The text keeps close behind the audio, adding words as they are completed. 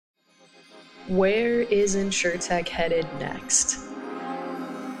Where is InsurTech headed next?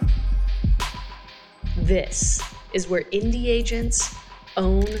 This is where indie agents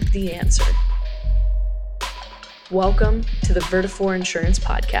own the answer. Welcome to the Vertafore Insurance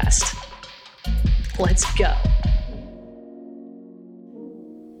Podcast. Let's go.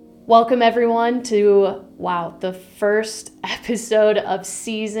 Welcome everyone to, the first episode of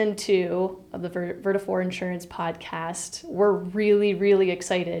season 2 of the Vertafore Insurance Podcast. We're really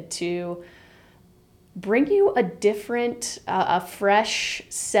excited to bring you a different, a fresh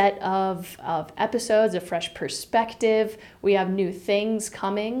set of episodes, a fresh perspective. We have new things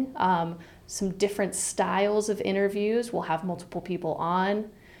coming, some different styles of interviews. We'll have multiple people on.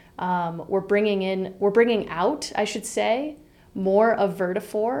 We're bringing out, I should say, more of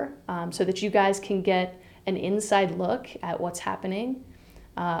Vertafore, so that you guys can get an inside look at what's happening,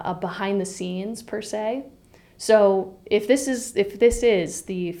 a behind the scenes per se. So if this is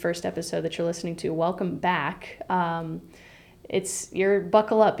the first episode that you're listening to, welcome back. You're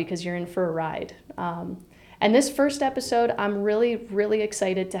buckle up because you're in for a ride. And this first episode, I'm really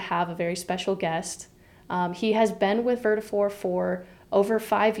excited to have a very special guest. He has been with Vertafore for over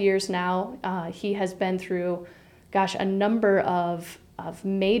 5 years now. He has been through, a number of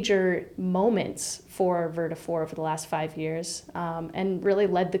major moments for Vertafore over the last 5 years, and really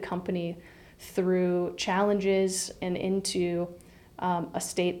led the company through challenges and into a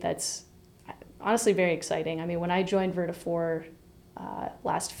state that's honestly very exciting. I mean, when I joined Vertafore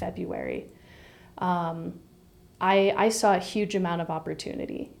last February, I saw a huge amount of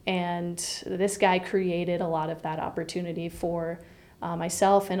opportunity, and this guy created a lot of that opportunity for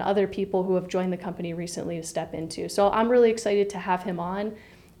myself and other people who have joined the company recently to step into. So I'm really excited to have him on.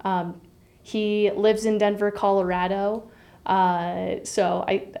 He lives in Denver, Colorado. So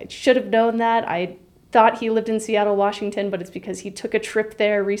I should have known that. I thought he lived in Seattle, Washington, but it's because he took a trip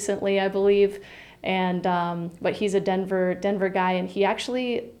there recently, I believe. And but he's a Denver guy, and he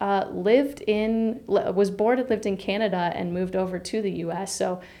actually was born and lived in Canada and moved over to the U.S.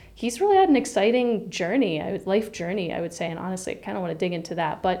 So he's really had an exciting life journey, I would say. And honestly, I kind of want to dig into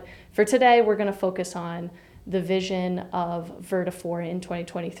that. But for today, we're going to focus on the vision of Vertafore in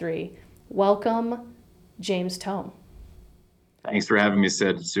 2023. Welcome, James Thome. Thanks for having me,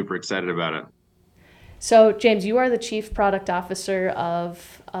 Sid. Super excited about it. So, James, you are the Chief Product Officer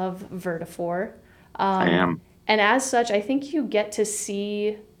of Vertafore. I am. And as such, I think you get to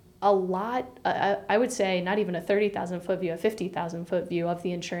see a lot, I would say not even a 30,000-foot view, a 50,000-foot view of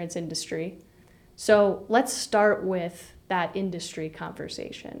the insurance industry. So let's start with that industry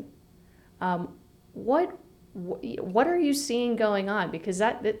conversation. What are you seeing going on? Because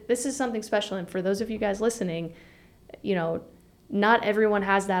this is something special. And for those of you guys listening, not everyone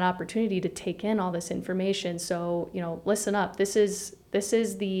has that opportunity to take in all this information. So, listen up. This is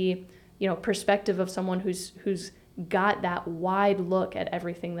the, perspective of someone who's got that wide look at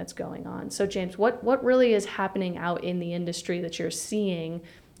everything that's going on. So James, what really is happening out in the industry that you're seeing,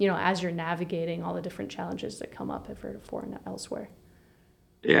 as you're navigating all the different challenges that come up at Vertafore and elsewhere?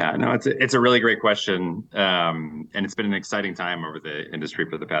 Yeah, no, it's a really great question. And it's been an exciting time over the industry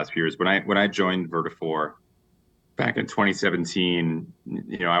for the past few years. When I joined Vertafore back in 2017,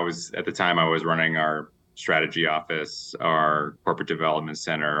 I was running our strategy office, our corporate development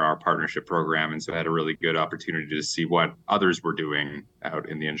center, our partnership program. And so I had a really good opportunity to see what others were doing out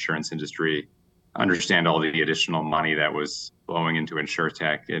in the insurance industry, understand all the additional money that was flowing into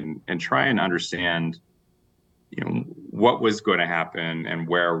InsurTech, and try and understand, what was going to happen and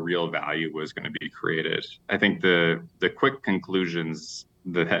where real value was going to be created. I think the quick conclusions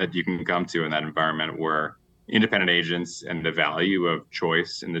that you can come to in that environment were independent agents and the value of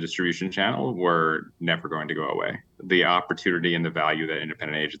choice in the distribution channel were never going to go away. The opportunity and the value that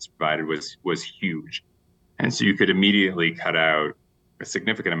independent agents provided was huge. And so you could immediately cut out a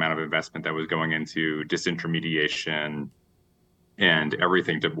significant amount of investment that was going into disintermediation and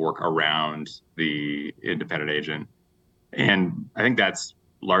everything to work around the independent agent. And I think that's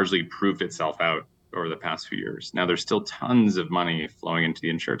largely proved itself out over the past few years. Now, there's still tons of money flowing into the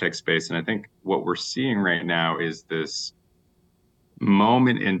InsurTech space. And I think what we're seeing right now is this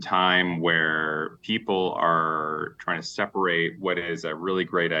moment in time where people are trying to separate what is a really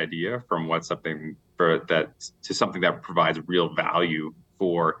great idea from something that provides real value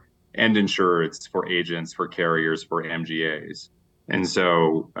for end insureds, for agents, for carriers, for MGAs. And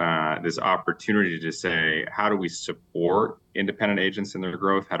so this opportunity to say, how do we support independent agents in their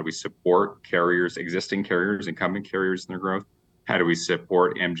growth? How do we support carriers, existing carriers, incumbent carriers in their growth? How do we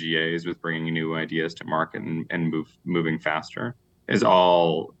support MGAs with bringing new ideas to market and moving faster? is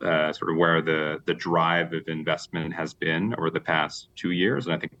all sort of where the drive of investment has been over the past 2 years,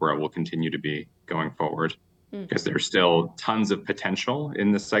 and I think where it will continue to be going forward, because there's still tons of potential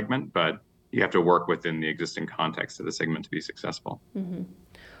in this segment, but you have to work within the existing context of the segment to be successful.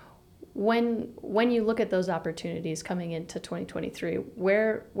 When you look at those opportunities coming into 2023,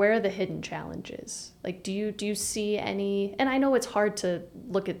 where are the hidden challenges? Like, do you see any? And I know it's hard to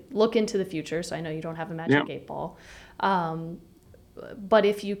look into the future, so I know you don't have a magic 8 ball. But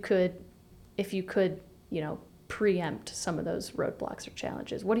if you could, preempt some of those roadblocks or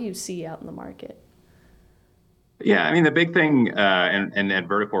challenges, what do you see out in the market? Yeah, I mean, the big thing, and at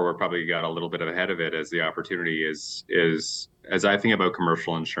Vertipore, we're probably got a little bit ahead of it as the opportunity is as I think about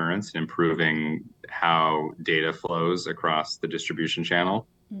commercial insurance and improving how data flows across the distribution channel.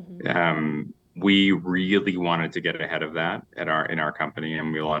 We really wanted to get ahead of that in our company,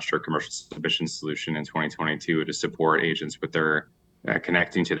 and we launched our commercial submission solution in 2022 to support agents with their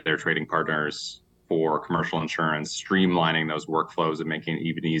connecting to their trading partners for commercial insurance, streamlining those workflows and making it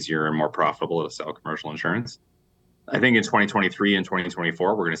even easier and more profitable to sell commercial insurance. I think in 2023 and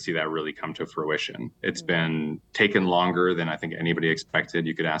 2024, we're going to see that really come to fruition. It's been taken longer than I think anybody expected.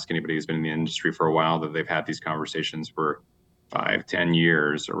 You could ask anybody who's been in the industry for a while that they've had these conversations for 5-10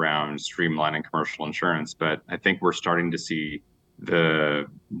 years around streamlining commercial insurance. But I think we're starting to see the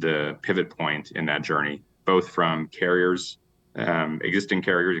pivot point in that journey, both from carriers, existing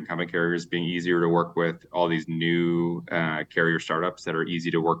carriers, incumbent carriers being easier to work with, all these new carrier startups that are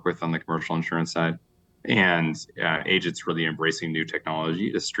easy to work with on the commercial insurance side, and agents really embracing new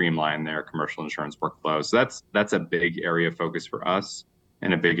technology to streamline their commercial insurance workflows. So that's a big area of focus for us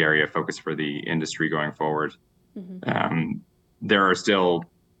and a big area of focus for the industry going forward. There are still,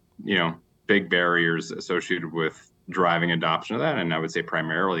 big barriers associated with driving adoption of that, and I would say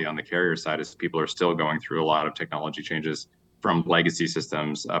primarily on the carrier side, is people are still going through a lot of technology changes from legacy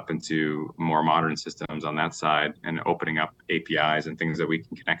systems up into more modern systems on that side, and opening up APIs and things that we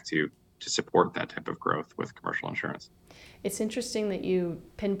can connect to support that type of growth with commercial insurance. It's interesting that you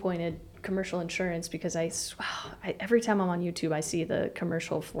pinpointed commercial insurance, because every time I'm on YouTube, I see the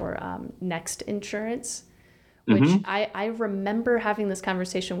commercial for Next Insurance, which I remember having this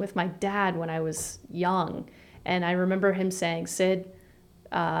conversation with my dad when I was young. And I remember him saying, Sid,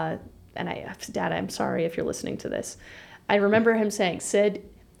 Dad, I'm sorry if you're listening to this. I remember him saying, Sid,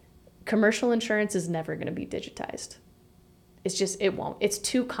 commercial insurance is never going to be digitized. It won't. It's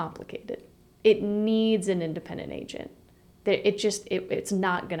too complicated. It needs an independent agent. It's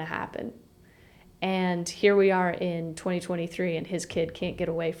not going to happen. And here we are in 2023, and his kid can't get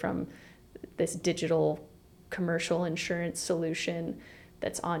away from this digital commercial insurance solution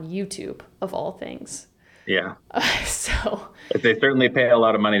that's on YouTube, of all things. Yeah. So but they certainly pay a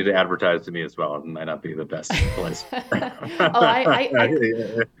lot of money to advertise to me as well. It might not be the best place.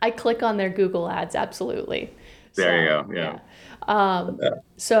 I click on their Google ads, absolutely. There you go. Yeah.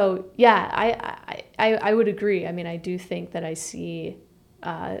 So yeah, I would agree. I mean, I do think that I see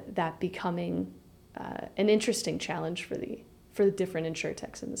that becoming an interesting challenge for the different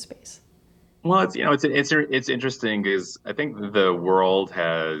insurtechs in the space. Well, it's interesting because I think the world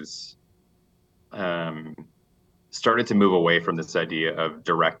has started to move away from this idea of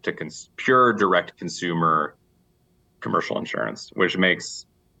pure direct consumer commercial insurance, which makes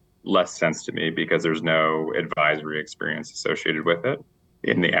less sense to me because there's no advisory experience associated with it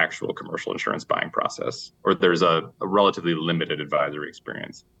in the actual commercial insurance buying process, or there's a relatively limited advisory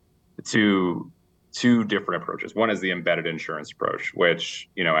experience. Two different approaches. One is the embedded insurance approach, which,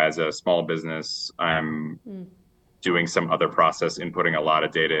 as a small business, I'm doing some other process, inputting a lot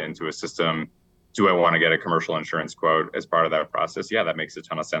of data into a system. Do I want to get a commercial insurance quote as part of that process? Yeah, that makes a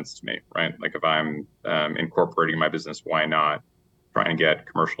ton of sense to me, right? Like if I'm incorporating my business, why not try and get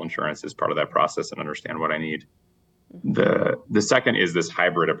commercial insurance as part of that process and understand what I need? The second is this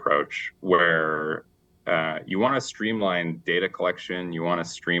hybrid approach where you want to streamline data collection, you want to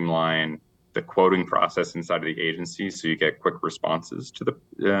streamline the quoting process inside of the agency so you get quick responses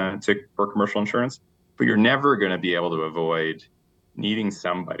for commercial insurance, but you're never going to be able to avoid needing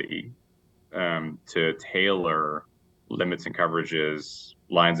somebody to tailor limits and coverages,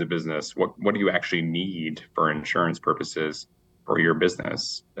 lines of business. What do you actually need for insurance purposes for your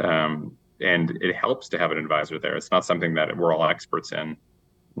business? And it helps to have an advisor there. It's not something that we're all experts in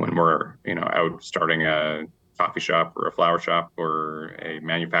when we're out starting a coffee shop or a flower shop or a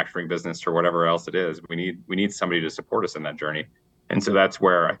manufacturing business or whatever else it is. We need somebody to support us in that journey. And so that's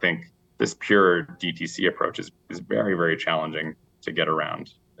where I think this pure DTC approach is very, very challenging to get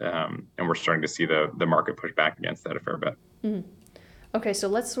around. And we're starting to see the market push back against that a fair bit. Okay, so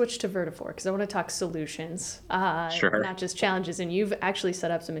let's switch to Vertafore because I want to talk solutions, Sure. not just challenges. And you've actually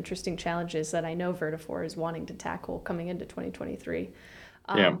set up some interesting challenges that I know Vertafore is wanting to tackle coming into 2023.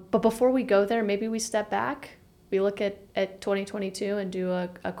 Yeah. But before we go there, maybe we step back, we look at 2022 and do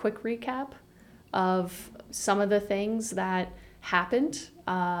a quick recap of some of the things that happened,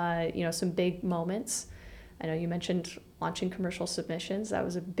 some big moments. I know you mentioned launching commercial submissions. That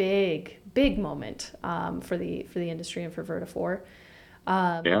was a big, big moment for the industry and for Vertafore.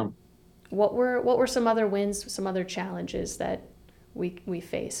 Yeah. What were some other wins, some other challenges that we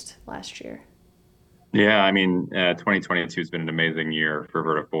faced last year? Yeah. I mean, 2022 has been an amazing year for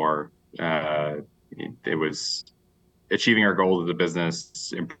Vertafore. It was achieving our goals as a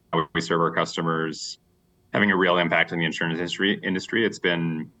business, improving how we serve our customers, having a real impact in the insurance industry. It's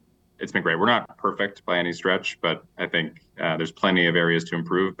been great. We're not perfect by any stretch, but I think there's plenty of areas to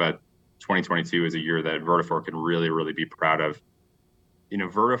improve. But 2022 is a year that Vertafore can really, really be proud of.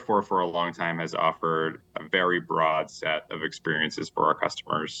 Vertafore for a long time has offered a very broad set of experiences for our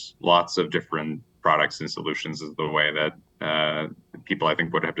customers. Lots of different products and solutions is the way that people I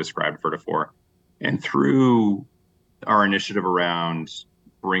think would have described Vertafore. And through our initiative around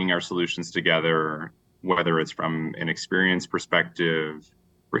bringing our solutions together, whether it's from an experience perspective,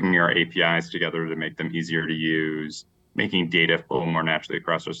 bringing our APIs together to make them easier to use, making data flow more naturally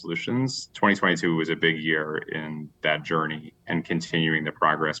across our solutions. 2022 was a big year in that journey and continuing the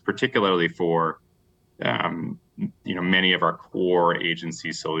progress, particularly for many of our core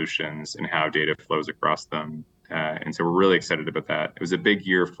agency solutions and how data flows across them. And so we're really excited about that. It was a big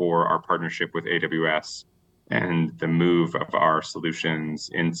year for our partnership with AWS and the move of our solutions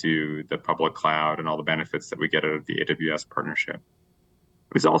into the public cloud and all the benefits that we get out of the AWS partnership.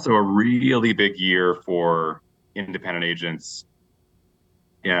 It was also a really big year for independent agents,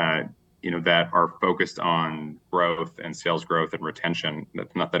 that are focused on growth and sales growth and retention.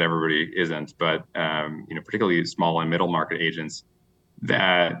 That's not that everybody isn't, but particularly small and middle market agents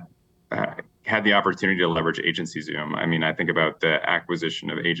that had the opportunity to leverage Agency Zoom. I mean, I think about the acquisition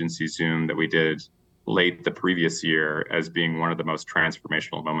of Agency Zoom that we did late the previous year as being one of the most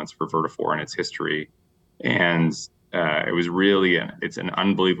transformational moments for Vertafore in its history. And it was really, it's an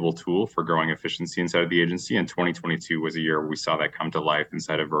unbelievable tool for growing efficiency inside of the agency. And 2022 was a year where we saw that come to life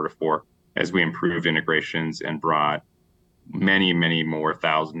inside of Vertafore as we improved integrations and brought many, many more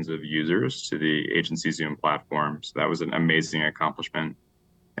thousands of users to the Agency Zoom platform. So that was an amazing accomplishment.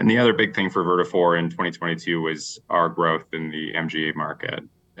 And the other big thing for Vertafore in 2022 was our growth in the MGA market.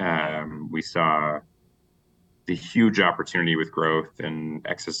 We saw the huge opportunity with growth in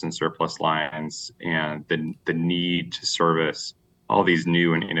excess and surplus lines and the need to service all these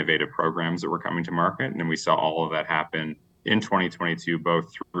new and innovative programs that were coming to market. And we saw all of that happen in 2022,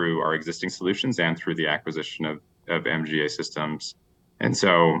 both through our existing solutions and through the acquisition of MGA Systems. And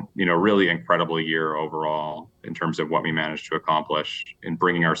so, really incredible year overall in terms of what we managed to accomplish in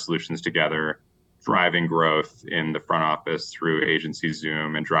bringing our solutions together, driving growth in the front office through Agency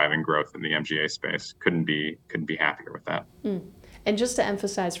Zoom and driving growth in the MGA space. Couldn't be happier with that. And just to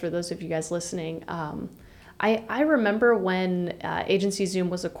emphasize for those of you guys listening, I remember when Agency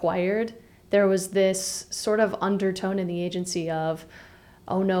Zoom was acquired, there was this sort of undertone in the agency of,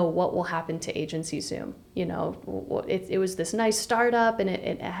 oh no, what will happen to Agency Zoom? It was this nice startup, and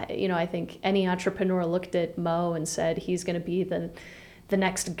I think any entrepreneur looked at Mo and said he's going to be the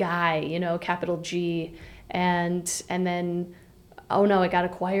next guy, capital G, and then, oh no, it got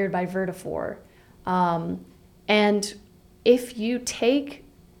acquired by Vertafore. And if you take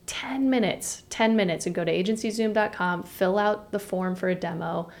 10 minutes and go to agencyzoom.com, fill out the form for a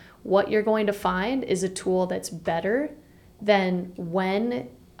demo, what you're going to find is a tool that's better than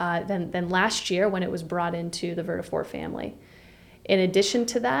than last year when it was brought into the Vertafore family. In addition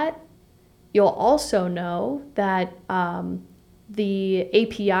to that, you'll also know that the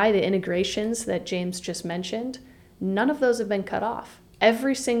API, the integrations that James just mentioned, none of those have been cut off.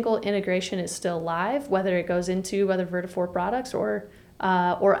 Every single integration is still live, whether it goes into Vertafore products or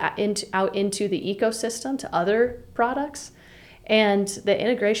out into the ecosystem to other products. And the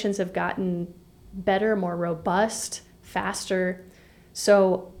integrations have gotten better, more robust, faster.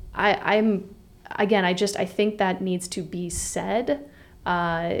 So I think that needs to be said.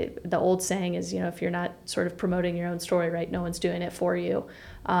 The old saying is, if you're not sort of promoting your own story, right, no one's doing it for you.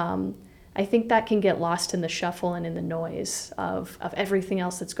 I think that can get lost in the shuffle and in the noise of everything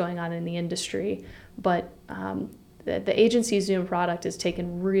else that's going on in the industry. But the Agency Zoom product is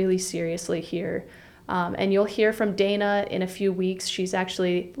taken really seriously here. And you'll hear from Dana in a few weeks. She's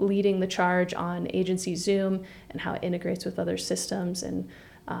actually leading the charge on Agency Zoom and how it integrates with other systems. And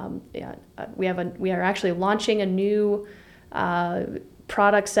we are actually launching a new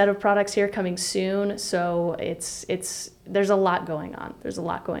set of products here coming soon. So there's a lot going on. There's a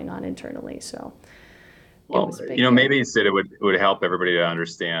lot going on internally. So it Well, was a big year. maybe Sid, it would help everybody to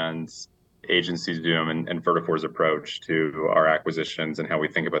understand Agency Zoom and Vertifore's approach to our acquisitions and how we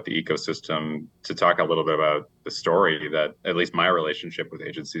think about the ecosystem, to talk a little bit about the story that, at least my relationship with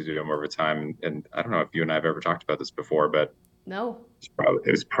Agency Zoom over time. And I don't know if you and I have ever talked about this before, but No.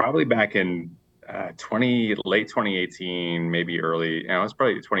 it was probably back in late 2018, maybe early. It was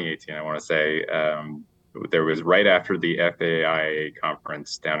probably 2018, I want to say. There was right after the FAIA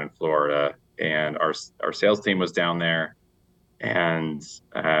conference down in Florida, and our sales team was down there, and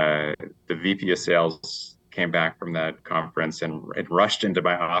the VP of sales came back from that conference and rushed into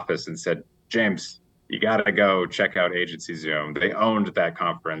my office and said, "James, you got to go check out Agency Zoom. They owned that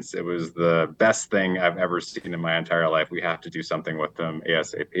conference. It was the best thing I've ever seen in my entire life. We have to do something with them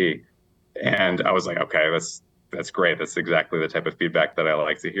ASAP." And I was like, "Okay, that's great. That's exactly the type of feedback that I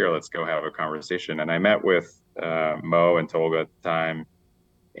like to hear. Let's go have a conversation." And I met with Mo and Tolga at the time,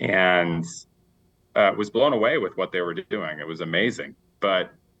 and was blown away with what they were doing. It was amazing,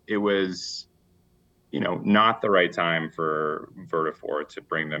 but it was, not the right time for Vertafore to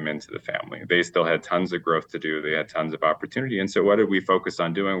bring them into the family. They still had tons of growth to do. They had tons of opportunity. And so what did we focus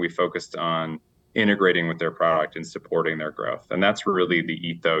on doing? We focused on integrating with their product and supporting their growth. And that's really the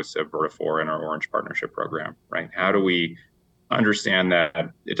ethos of Vertafore and our Orange Partnership Program, right? How do we understand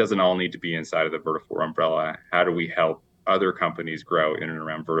that it doesn't all need to be inside of the Vertafore umbrella? How do we help other companies grow in and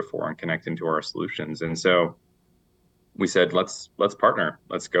around Vertafore and connect into our solutions? And so we said, let's partner.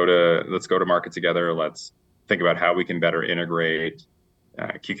 Let's go to market together. Let's think about how we can better integrate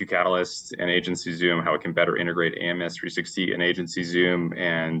QQ Catalyst and Agency Zoom, how it can better integrate AMS 360 and Agency Zoom.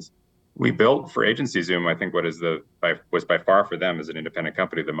 And we built for Agency Zoom, I think, was by far for them as an independent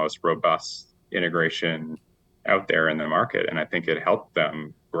company, the most robust integration out there in the market. And I think it helped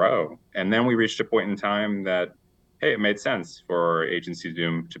them grow. And then we reached a point in time that, hey, it made sense for Agency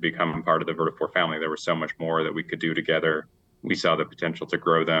Zoom to become part of the Vertafore family. There was so much more that we could do together. We saw the potential to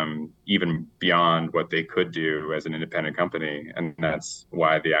grow them even beyond what they could do as an independent company. And that's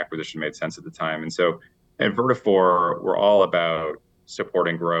why the acquisition made sense at the time. And so at Vertafore, we're all about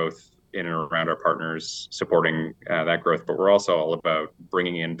supporting growth in and around our partners, supporting that growth. But we're also all about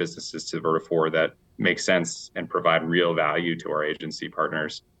bringing in businesses to Vertafore that make sense and provide real value to our agency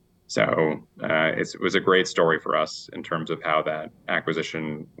partners. So it was a great story for us in terms of how that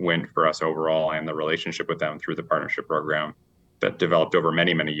acquisition went for us overall, and the relationship with them through the partnership program that developed over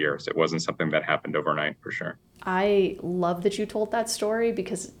many, many years. It wasn't something that happened overnight, for sure. I love that you told that story,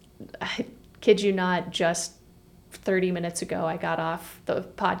 because I kid you not, just 30 minutes ago, I got off the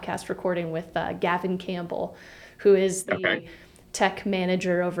podcast recording with Gavin Campbell, who is the tech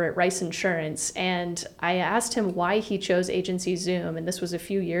manager over at Rice Insurance. And I asked him why he chose Agency Zoom. And this was a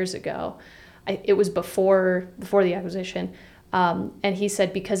few years ago. It was before the acquisition. And he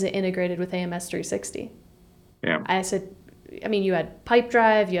said, because it integrated with AMS 360. Yeah. I said, I mean, you had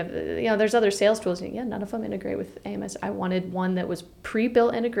Pipedrive, you have, there's other sales tools. Yeah, none of them integrate with AMS. I wanted one that was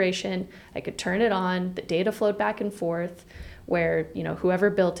pre-built integration. I could turn it on, the data flowed back and forth, where, whoever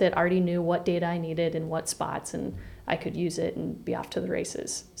built it already knew what data I needed in what spots, and I could use it and be off to the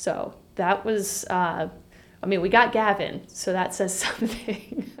races. So that was, we got Gavin, so that says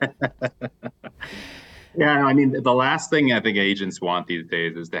something. Yeah, I mean, the last thing I think agents want these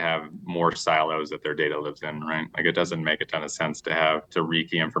days is to have more silos that their data lives in, right? Like, it doesn't make a ton of sense to have to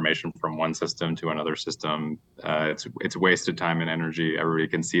rekey information from one system to another system. It's wasted time and energy. Everybody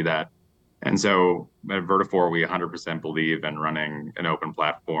can see that. And so at Vertafore, we 100% believe in running an open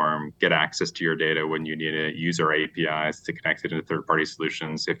platform, get access to your data when you need it, use our APIs to connect it into third-party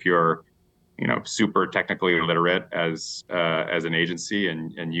solutions. If you're super technically literate as an agency,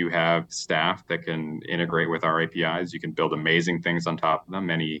 and you have staff that can integrate with our APIs, you can build amazing things on top of them.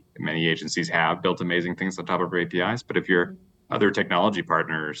 Many agencies have built amazing things on top of our APIs. But if you're other technology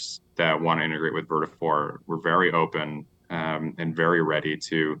partners that want to integrate with Vertafore, we're very open and very ready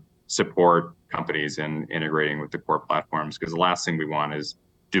to support companies in integrating with the core platforms, because the last thing we want is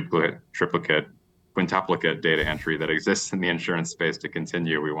duplicate, triplicate, quintuplicate data entry that exists in the insurance space to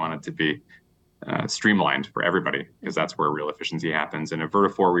continue. We want it to be streamlined for everybody, because that's where real efficiency happens. And at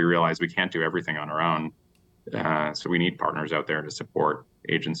Vertafore, we realize we can't do everything on our own. So we need partners out there to support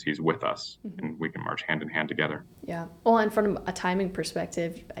agencies with us, and we can march hand in hand together. Yeah. Well, and from a timing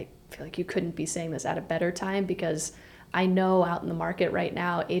perspective, I feel like you couldn't be saying this at a better time, because I know out in the market right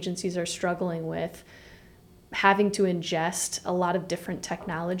now, agencies are struggling with having to ingest a lot of different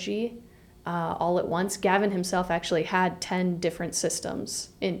technology all at once. Gavin himself actually had 10 different systems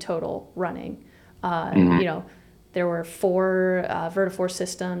in total running. there were 4 Vertafore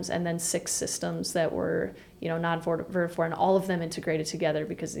systems and then 6 systems that were, non-Vertafore, and all of them integrated together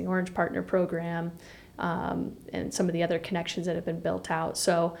because of the Orange Partner Program, and some of the other connections that have been built out.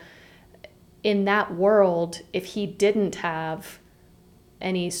 So in that world, if he didn't have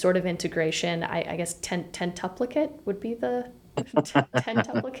any sort of integration, I guess tentuplicate would be the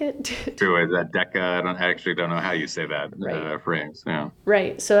tentuplicate. True, is that Deca? I actually don't know how you say that Right. phrase. Yeah.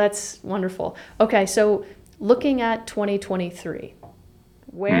 Right. So that's wonderful. Okay. So looking at 2023,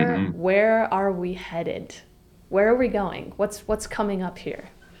 Hmm. where are we headed? Where are we going? What's coming up here?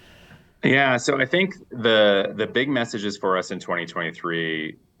 Yeah, so I think the big messages for us in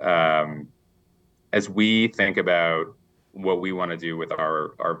 2023, as we think about what we want to do with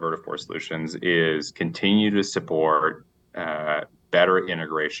our Vertafore solutions, is continue to support better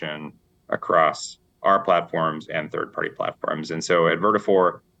integration across our platforms and third-party platforms. And so at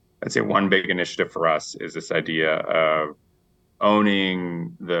Vertafore, I'd say one big initiative for us is this idea of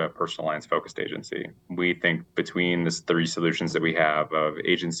owning the personal lines focused agency. We think between the 3 solutions that we have of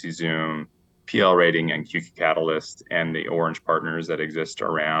Agency Zoom, PL Rating, and QQ Catalyst, and the Orange partners that exist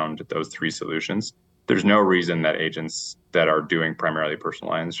around those 3 solutions, there's no reason that agents that are doing primarily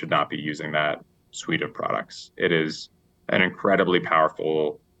personal lines should not be using that suite of products. It is an incredibly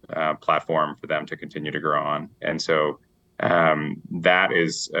powerful platform for them to continue to grow on. And so that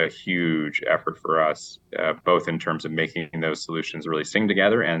is a huge effort for us, both in terms of making those solutions really sing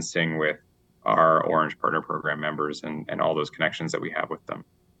together and sing with our Orange Partner Program members and all those connections that we have with them.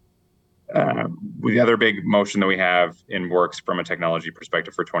 The other big motion that we have in works from a technology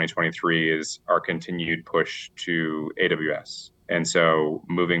perspective for 2023 is our continued push to AWS. And so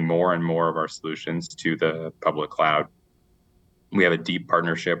moving more and more of our solutions to the public cloud. We have a deep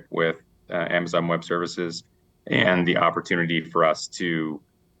partnership with Amazon Web Services, and the opportunity for us to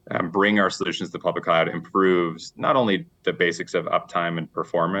bring our solutions to the public cloud improves not only the basics of uptime and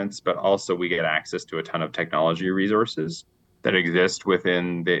performance, but also we get access to a ton of technology resources that exist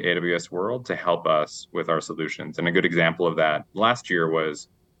within the AWS world to help us with our solutions. And a good example of that last year was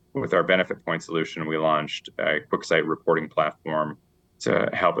with our Benefit Point solution. We launched a QuickSight reporting platform to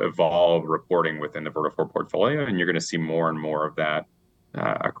help evolve reporting within the Vertafore portfolio, and you're going to see more and more of that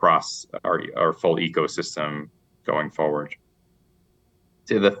across our full ecosystem going forward.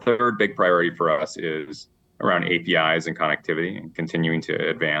 So the third big priority for us is around APIs and connectivity and continuing to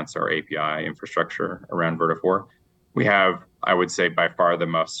advance our API infrastructure around Vertafore. We have, I would say, by far the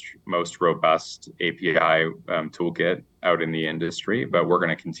most robust API toolkit out in the industry, but we're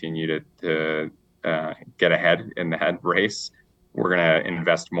going to continue to get ahead in the head race. We're going to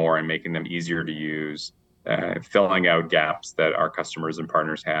invest more in making them easier to use, filling out gaps that our customers and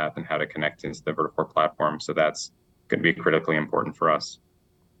partners have and how to connect into the Vertafore platform. So that's going to be critically important for us.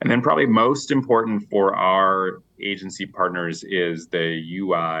 And then probably most important for our agency partners is the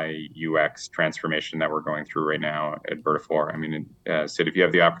UI UX transformation that we're going through right now at Vertafore. I mean, Sid, if you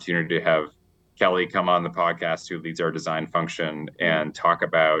have the opportunity to have Kelly come on the podcast, who leads our design function, and talk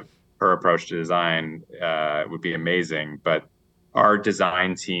about her approach to design, it would be amazing. But our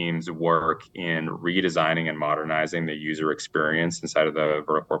design teams work in redesigning and modernizing the user experience inside of the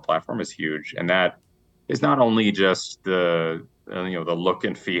Vertafore platform is huge. And that is not only just the look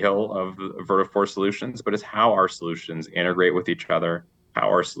and feel of Vertafore solutions, but it's how our solutions integrate with each other, how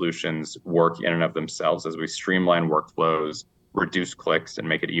our solutions work in and of themselves as we streamline workflows, reduce clicks, and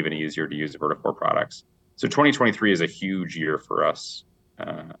make it even easier to use Vertafore products. So 2023 is a huge year for us,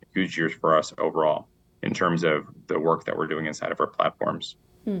 overall in terms of the work that we're doing inside of our platforms.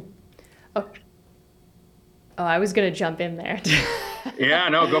 Oh, I was going to jump in there. Yeah,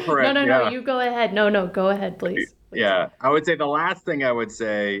 no, go for it. No, you go ahead. No, go ahead, please. Yeah, I would say the last thing I would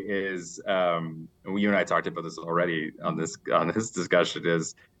say is, you and I talked about this already on this discussion,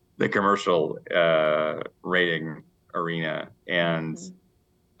 is the commercial rating arena. And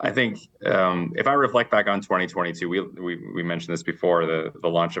I think if I reflect back on 2022, we mentioned this before, the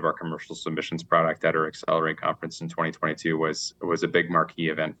launch of our commercial submissions product at our Accelerate conference in 2022 was a big marquee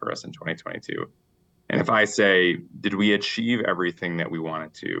event for us in 2022. And if I say, did we achieve everything that we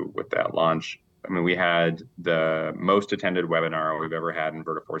wanted to with that launch? I mean, we had the most attended webinar we've ever had in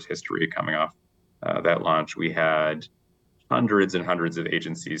Vertafore's history coming off that launch. We had hundreds and hundreds of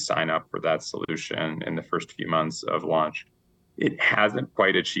agencies sign up for that solution in the first few months of launch. It hasn't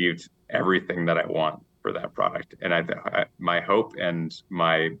quite achieved everything that I want for that product. And my hope and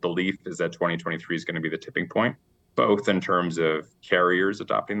my belief is that 2023 is going to be the tipping point, both in terms of carriers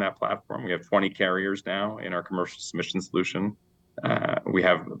adopting that platform. We have 20 carriers now in our commercial submission solution. We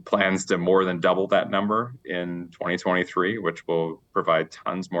have plans to more than double that number in 2023, which will provide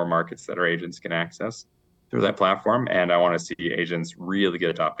tons more markets that our agents can access. through that platform. And I want to see agents really get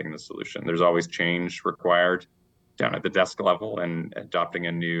adopting the solution. There's always change required down at the desk level and adopting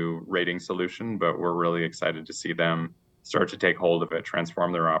a new rating solution, but we're really excited to see them start to take hold of it,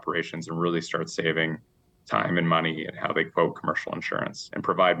 transform their operations, and really start saving time and money in how they quote commercial insurance and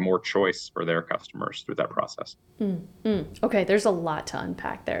provide more choice for their customers through that process. Okay, there's a lot to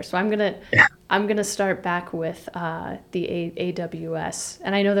unpack there. So I'm gonna start back with the AWS,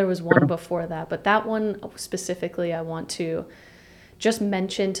 and I know there was one before that, but that one specifically, I want to just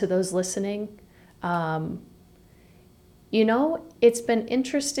mention to those listening. It's been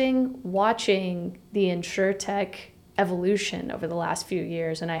interesting watching the InsurTech evolution over the last few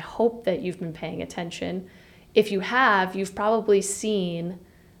years, and I hope that you've been paying attention. If you have, you've probably seen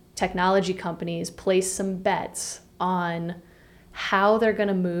technology companies place some bets on how they're going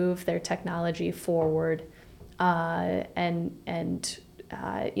to move their technology forward, and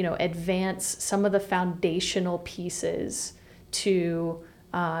advance some of the foundational pieces to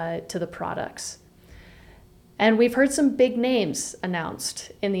the products. And we've heard some big names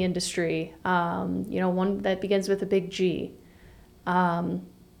announced in the industry, one that begins with a big G. And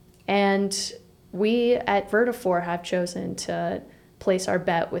we at Vertafore have chosen to place our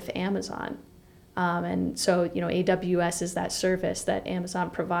bet with Amazon. And so, AWS is that service that Amazon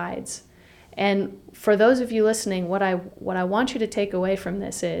provides. And for those of you listening, what I want you to take away from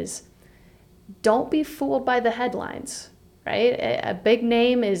this is, don't be fooled by the headlines. Right? A big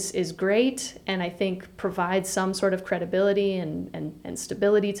name is great, and I think provides some sort of credibility and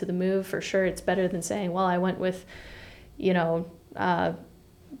stability to the move. For sure, it's better than saying, well, I went with,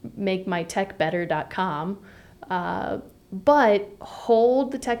 makemytechbetter.com. But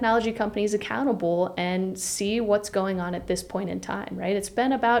hold the technology companies accountable and see what's going on at this point in time, right? It's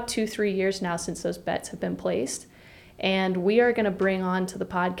been about 2-3 years now since those bets have been placed. And we are going to bring on to the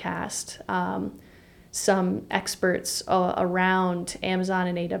podcast some experts around Amazon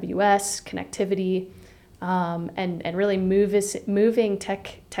and AWS connectivity, and really moving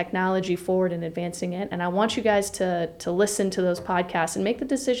technology forward and advancing it. And I want you guys to listen to those podcasts and make the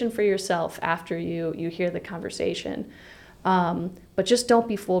decision for yourself after you hear the conversation. But just don't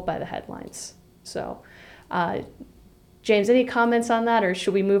be fooled by the headlines. So, James, any comments on that, or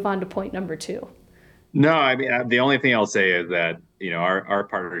should we move on to point number 2? No, I mean, the only thing I'll say is that, our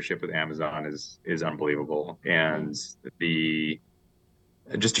partnership with Amazon is unbelievable. And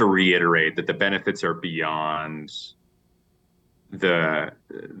just to reiterate that the benefits are beyond the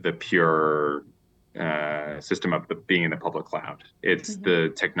pure system of being in the public cloud. It's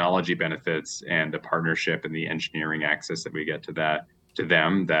the technology benefits and the partnership and the engineering access that we get to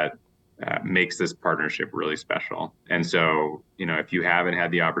them that makes this partnership really special. And so, if you haven't had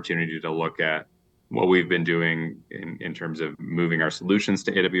the opportunity to look at what we've been doing in terms of moving our solutions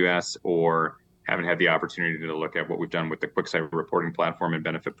to AWS, or haven't had the opportunity to look at what we've done with the QuickSight reporting platform and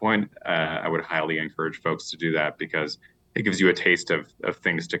Benefit Point, I would highly encourage folks to do that, because it gives you a taste of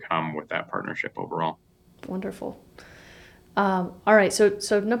things to come with that partnership overall. Wonderful. All right.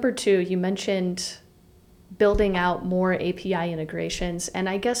 So number 2, you mentioned building out more API integrations. And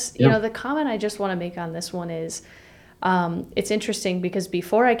I guess, the comment I just want to make on this one is, it's interesting because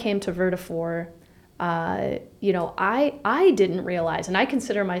before I came to Vertafore, I didn't realize, and I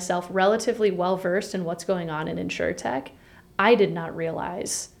consider myself relatively well-versed in what's going on in InsurTech. I did not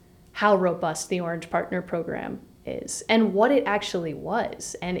realize how robust the Orange Partner Program is and what it actually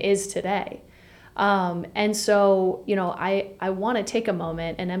was and is today. And so, I want to take a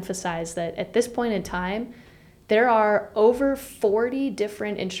moment and emphasize that at this point in time, there are over 40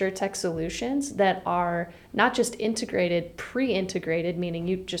 different InsurTech solutions that are not just integrated, pre-integrated, meaning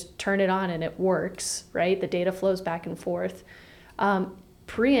you just turn it on and it works, right? The data flows back and forth,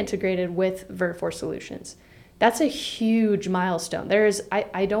 pre-integrated with Vertafore solutions. That's a huge milestone.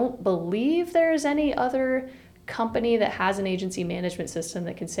 I don't believe there's any other company that has an agency management system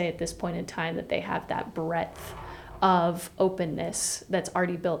that can say at this point in time that they have that breadth of openness that's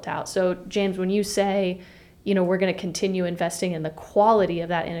already built out. So James, when you say, we're going to continue investing in the quality of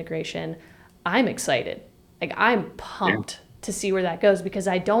that integration, I'm excited. Like, I'm pumped to see where that goes, because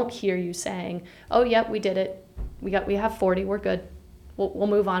I don't hear you saying, oh, yep, we did it. We have 40. We're good. We'll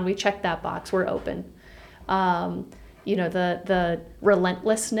move on. We checked that box. We're open. The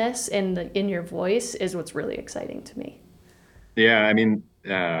relentlessness in your voice is what's really exciting to me. Yeah. I mean,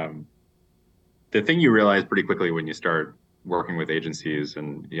 the thing you realize pretty quickly when you start working with agencies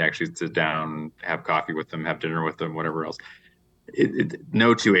and you actually sit down, have coffee with them, have dinner with them, whatever else,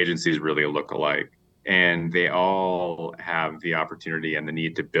 no two agencies really look alike. And they all have the opportunity and the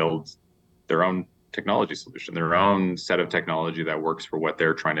need to build their own technology solution, their own set of technology that works for what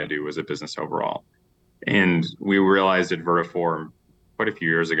they're trying to do as a business overall. And we realized at Vertiform quite a few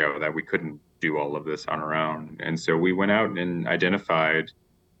years ago that we couldn't do all of this on our own. And so we went out and identified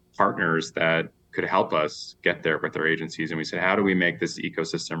partners that could help us get there with our agencies. And we said, how do we make this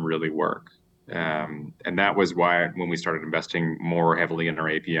ecosystem really work? And that was why when we started investing more heavily in our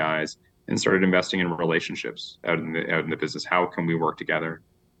APIs and started investing in relationships out in the business, how can we work together?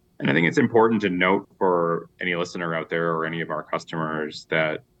 And I think it's important to note for any listener out there or any of our customers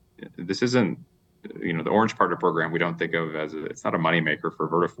that this isn't, the Orange Partner Program. We don't think of as it's not a moneymaker for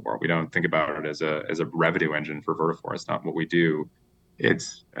Vertafore. We don't think about it as a revenue engine for Vertafore. It's not what we do.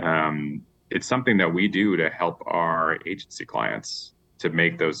 It's it's something that we do to help our agency clients to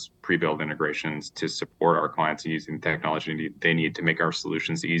make those pre-built integrations to support our clients using the technology they need to make our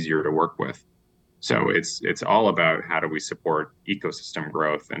solutions easier to work with. So it's all about how do we support ecosystem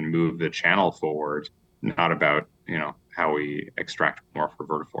growth and move the channel forward, not about, how we extract more for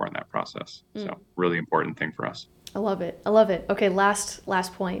Vertafore in that process. So really important thing for us. I love it. I love it. Okay, last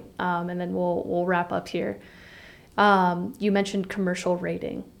point, and then we'll wrap up here. You mentioned commercial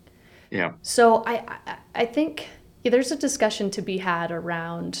rating. Yeah. So I think there's a discussion to be had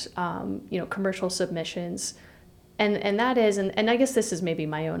around commercial submissions, and that is, and I guess this is maybe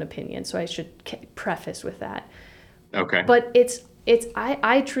my own opinion, so I should preface with that. Okay. But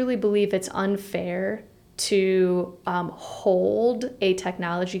I truly believe it's unfair to hold a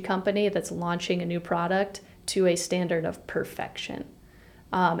technology company that's launching a new product to a standard of perfection.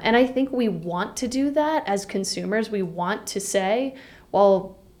 And I think we want to do that as consumers. We want to say,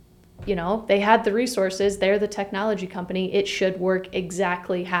 well, they had the resources, they're the technology company, it should work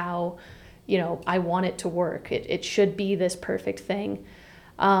exactly how, I want it to work. It should be this perfect thing.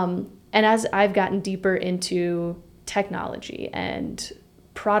 And as I've gotten deeper into technology and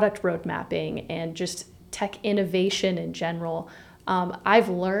product road mapping and just tech innovation in general, I've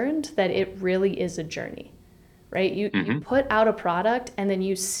learned that it really is a journey, right? You put out a product and then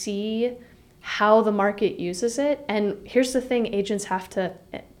you see how the market uses it. And here's the thing, agents have to,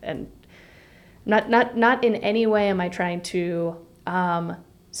 and not in any way am I trying to, I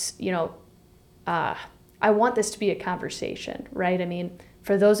want this to be a conversation, right? I mean,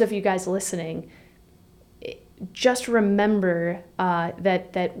 for those of you guys listening, just remember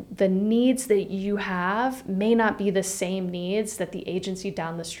that the needs that you have may not be the same needs that the agency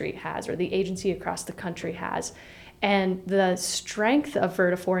down the street has or the agency across the country has. And the strength of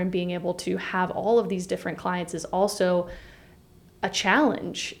Vertafore in being able to have all of these different clients is also a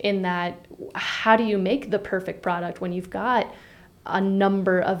challenge in that how do you make the perfect product when you've got a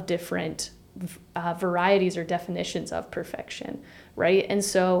number of different varieties or definitions of perfection, right? And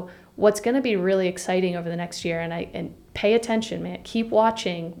so what's going to be really exciting over the next year, and pay attention, man, keep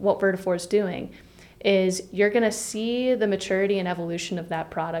watching what Vertafore is doing, is you're going to see the maturity and evolution of that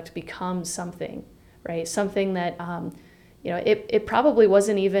product become something, right? Something that, it probably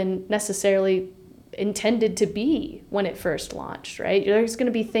wasn't even necessarily intended to be when it first launched, right? There's going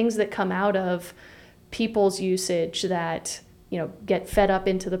to be things that come out of people's usage that, get fed up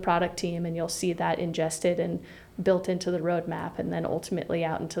into the product team, and you'll see that ingested and built into the roadmap and then ultimately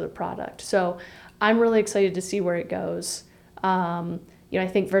out into the product. So I'm really excited to see where it goes. I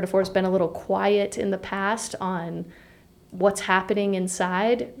think Vertafore has been a little quiet in the past on what's happening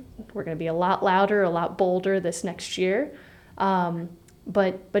inside. We're going to be a lot louder, a lot bolder this next year.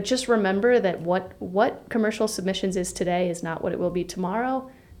 But just remember that what commercial submissions is today is not what it will be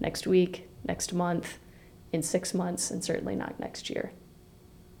tomorrow, next week, next month, in 6 months, and certainly not next year.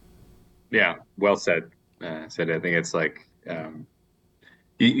 Yeah, well said. I think it's like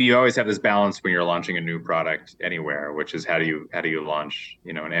you always have this balance when you're launching a new product anywhere, which is how do you launch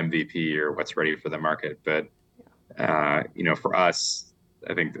an MVP or what's ready for the market. But for us,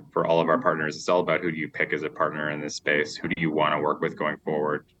 I think that for all of our partners, it's all about who do you pick as a partner in this space? Who do you want to work with going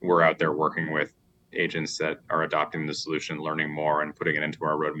forward? We're out there working with agents that are adopting the solution, learning more, and putting it into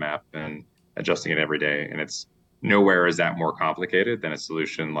our roadmap and adjusting it every day. And it's nowhere is that more complicated than a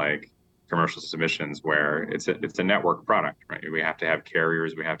solution like commercial submissions, where it's a network product, right? We have to have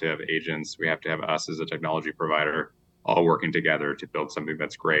carriers, we have to have agents, we have to have us as a technology provider all working together to build something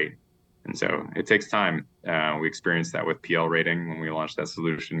that's great. And so it takes time. We experienced that with PL Rating when we launched that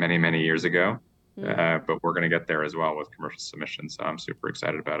solution many, many years ago. But we're going to get there as well with commercial submissions. So I'm super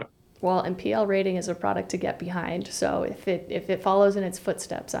excited about it. Well, and PL Rating is a product to get behind. So if it follows in its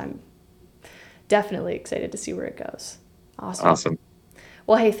footsteps, I'm definitely excited to see where it goes. Awesome.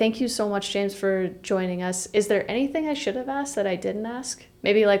 Well, hey, thank you so much, James, for joining us. Is there anything I should have asked that I didn't ask?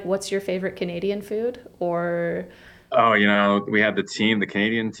 Maybe like, what's your favorite Canadian food? Or Oh, we had the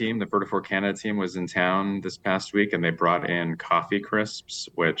Canadian team, the Vertafore Canada team was in town this past week, and they brought in coffee crisps,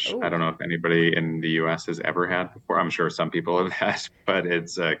 which I Oh, don't know if anybody in the US has ever had before. I'm sure some people have had, but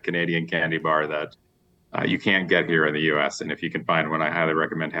it's a Canadian candy bar that you can't get here in the US. And if you can find one, I highly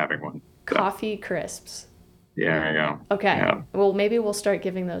recommend having one. So, coffee crisps. yeah, there you go. Okay. Yeah, Well, maybe we'll start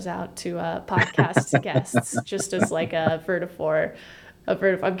giving those out to podcast guests, just as like a vertifor.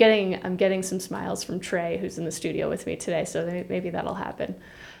 I'm getting some smiles from Trey, who's in the studio with me today. So maybe that'll happen.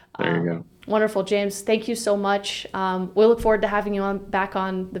 there you go. Wonderful, James. Thank you so much. We'll look forward to having you back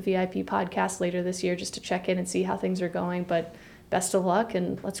on the VIP podcast later this year, just to check in and see how things are going. But best of luck,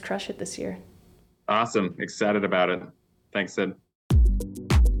 and let's crush it this year. Awesome. Excited about it. Thanks, Sid.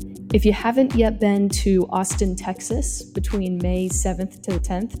 If you haven't yet been to Austin, Texas, between May 7th to the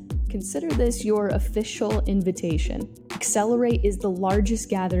 10th, consider this your official invitation. Accelerate is the largest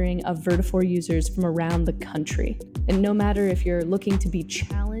gathering of Vertafore users from around the country. And no matter if you're looking to be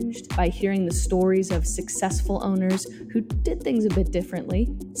challenged by hearing the stories of successful owners who did things a bit differently,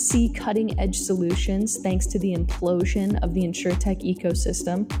 see cutting-edge solutions thanks to the implosion of the InsurTech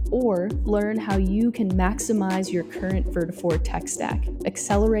ecosystem, or learn how you can maximize your current Vertafore tech stack,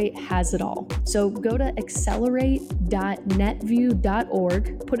 Accelerate has it all. So go to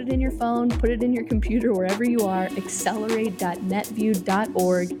accelerate.netview.org, put it in your phone, put it in your computer, wherever you are,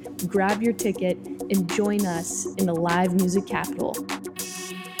 accelerate.netview.org, grab your ticket, and join us in the live music capital.